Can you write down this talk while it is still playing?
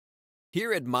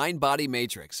Here at MindBody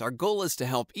Matrix, our goal is to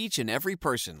help each and every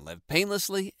person live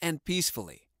painlessly and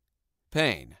peacefully.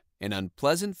 Pain, an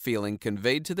unpleasant feeling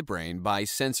conveyed to the brain by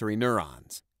sensory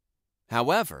neurons.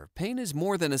 However, pain is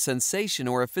more than a sensation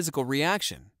or a physical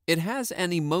reaction. It has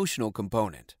an emotional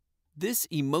component. This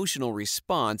emotional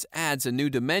response adds a new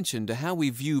dimension to how we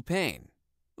view pain.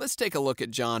 Let's take a look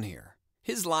at John here.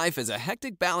 His life is a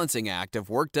hectic balancing act of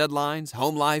work deadlines,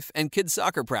 home life, and kids'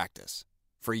 soccer practice.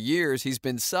 For years, he's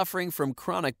been suffering from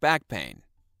chronic back pain.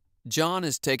 John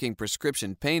is taking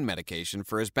prescription pain medication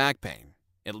for his back pain.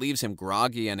 It leaves him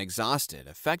groggy and exhausted,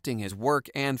 affecting his work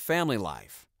and family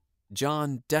life.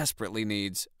 John desperately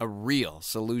needs a real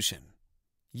solution.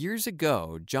 Years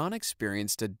ago, John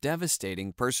experienced a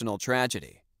devastating personal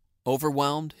tragedy.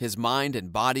 Overwhelmed, his mind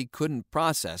and body couldn't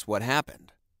process what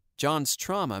happened. John's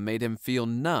trauma made him feel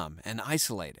numb and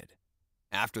isolated.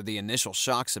 After the initial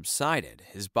shock subsided,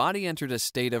 his body entered a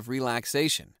state of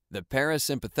relaxation, the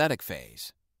parasympathetic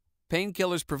phase.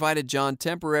 Painkillers provided John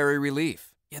temporary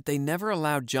relief, yet they never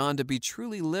allowed John to be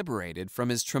truly liberated from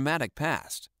his traumatic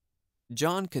past.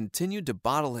 John continued to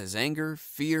bottle his anger,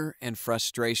 fear, and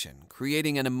frustration,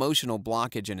 creating an emotional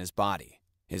blockage in his body.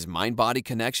 His mind-body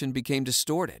connection became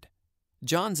distorted.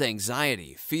 John's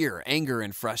anxiety, fear, anger,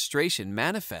 and frustration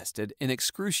manifested in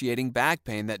excruciating back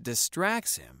pain that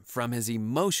distracts him from his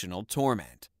emotional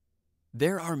torment.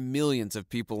 There are millions of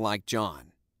people like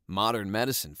John. Modern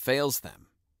medicine fails them.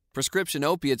 Prescription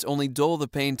opiates only dull the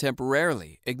pain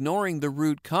temporarily, ignoring the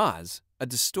root cause, a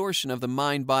distortion of the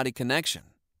mind-body connection.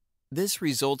 This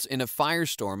results in a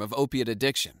firestorm of opiate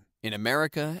addiction in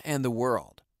America and the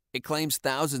world. It claims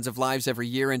thousands of lives every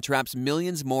year and traps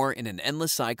millions more in an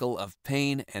endless cycle of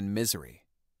pain and misery.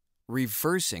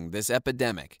 Reversing this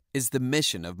epidemic is the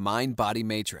mission of MindBody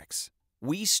Matrix.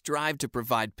 We strive to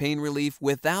provide pain relief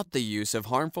without the use of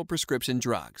harmful prescription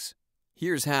drugs.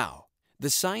 Here's how. The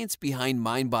science behind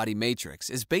MindBody Matrix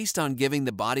is based on giving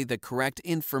the body the correct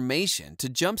information to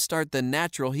jumpstart the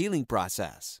natural healing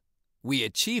process. We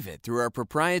achieve it through our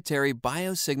proprietary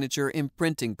biosignature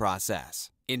imprinting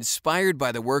process. Inspired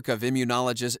by the work of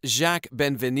immunologist Jacques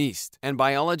Benveniste and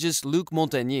biologist Luc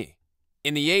Montagnier.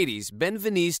 In the 80s,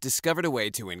 Benveniste discovered a way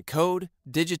to encode,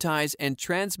 digitize, and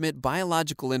transmit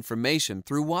biological information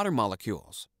through water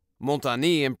molecules.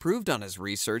 Montagnier improved on his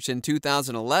research in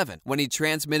 2011 when he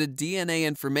transmitted DNA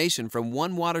information from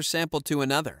one water sample to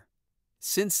another.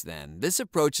 Since then, this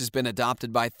approach has been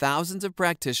adopted by thousands of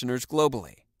practitioners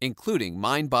globally, including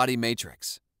MindBody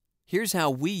Matrix. Here's how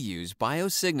we use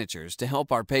biosignatures to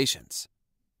help our patients.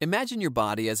 Imagine your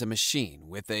body as a machine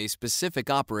with a specific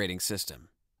operating system.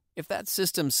 If that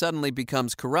system suddenly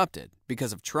becomes corrupted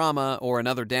because of trauma or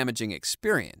another damaging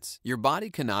experience, your body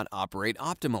cannot operate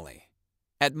optimally.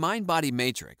 At MindBody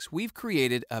Matrix, we've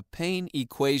created a pain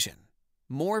equation.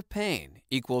 More pain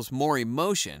equals more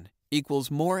emotion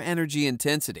equals more energy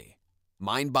intensity.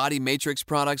 MindBody Matrix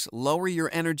products lower your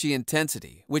energy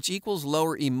intensity, which equals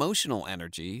lower emotional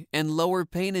energy and lower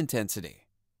pain intensity.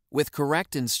 With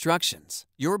correct instructions,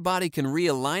 your body can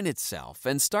realign itself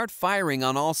and start firing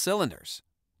on all cylinders.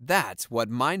 That's what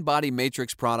MindBody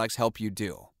Matrix products help you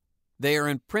do. They are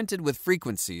imprinted with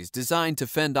frequencies designed to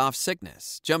fend off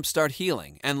sickness, jumpstart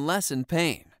healing, and lessen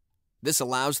pain. This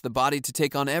allows the body to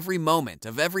take on every moment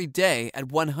of every day at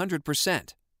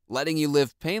 100%, letting you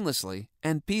live painlessly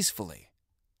and peacefully.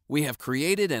 We have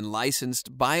created and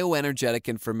licensed bioenergetic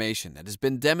information that has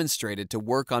been demonstrated to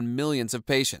work on millions of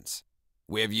patients.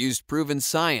 We have used proven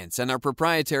science and our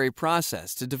proprietary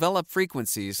process to develop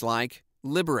frequencies like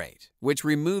Liberate, which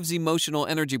removes emotional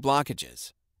energy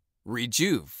blockages,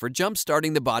 Rejuve for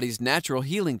jump-starting the body's natural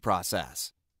healing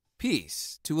process,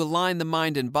 Peace to align the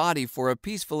mind and body for a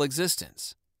peaceful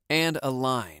existence, and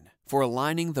Align for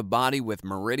aligning the body with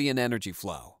meridian energy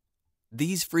flow.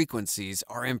 These frequencies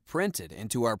are imprinted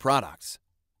into our products.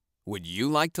 Would you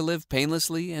like to live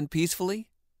painlessly and peacefully?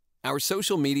 Our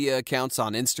social media accounts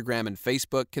on Instagram and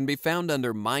Facebook can be found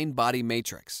under MindBody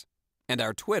Matrix, and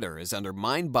our Twitter is under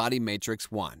MindBody Matrix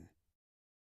 1.